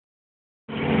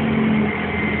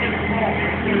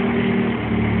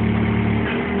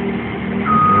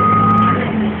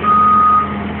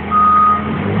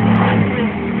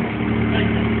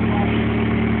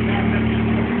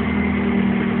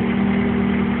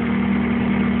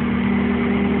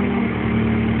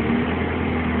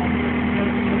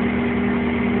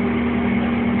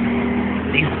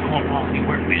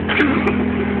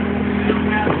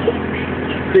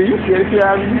she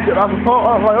had me get off the phone.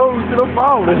 I'm like, oh shit, I'm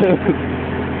falling.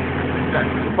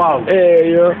 Falling.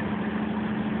 Yeah.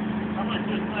 How much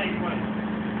this thing weigh?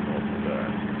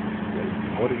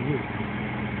 What is this?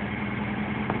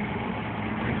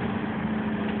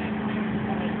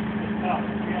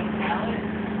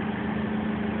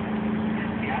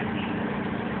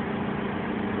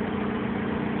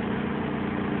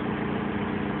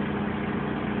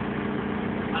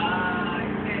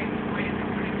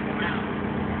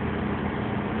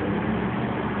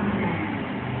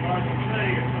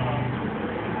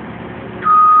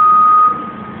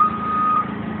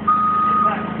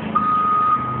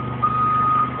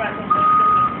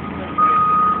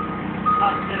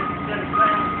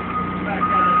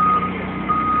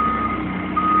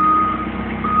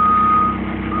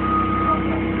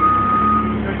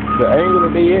 The angle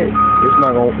that they at, it's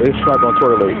not gonna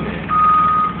twirl.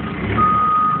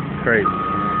 Crazy.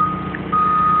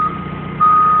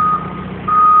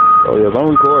 Oh yeah, I'm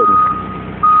recording.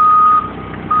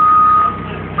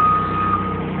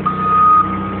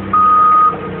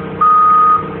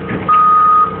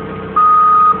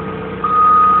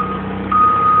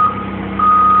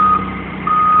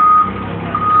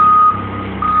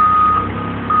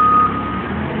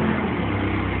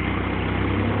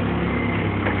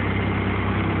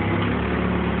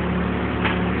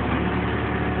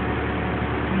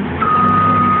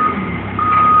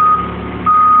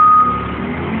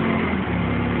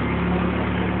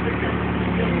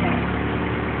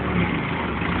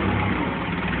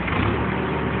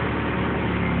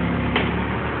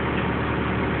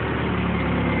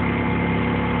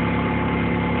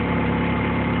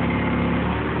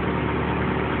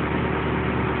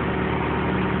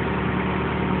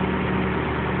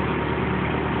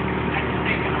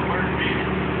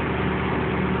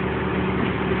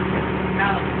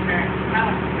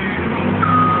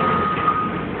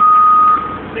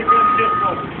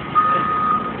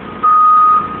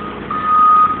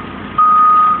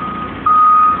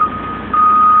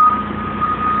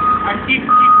 Keep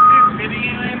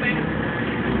videoing this.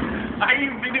 Are you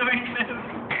videoing this?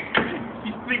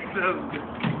 You think so?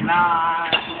 Nah,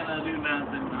 I ain't gonna do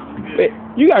nothing. I'm good. Hey,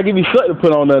 you gotta give me something to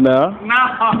put on there now. No,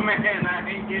 man, I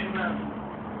ain't getting nothing.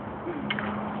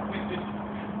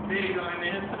 Videoing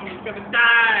this, someone's gonna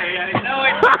die. I know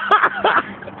it.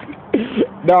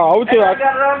 No, I would tell you. I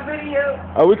got it on video.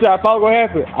 I would tell you I thought it was gonna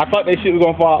happen. I thought that shit was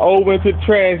gonna fall over into the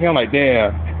trash, and I'm like,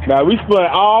 damn. Now we spent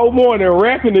all morning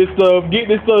wrapping this stuff, getting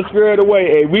this stuff squared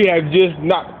away, and we have just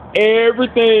knocked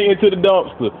everything into the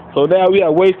dumpster. So now we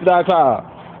have wasted our time.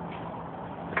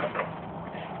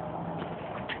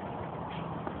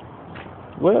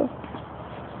 Well,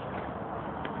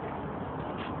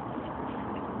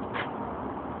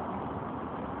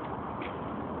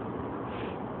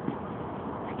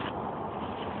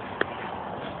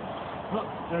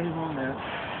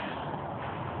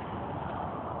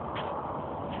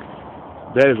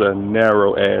 that is a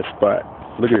narrow ass spot.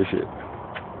 Look at this shit.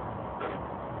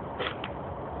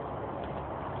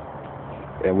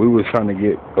 And we was trying to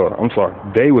get,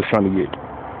 they was trying to get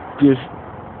this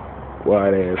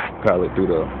wide ass pallet through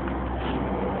the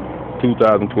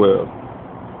 2012.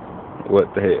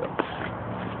 What the hell?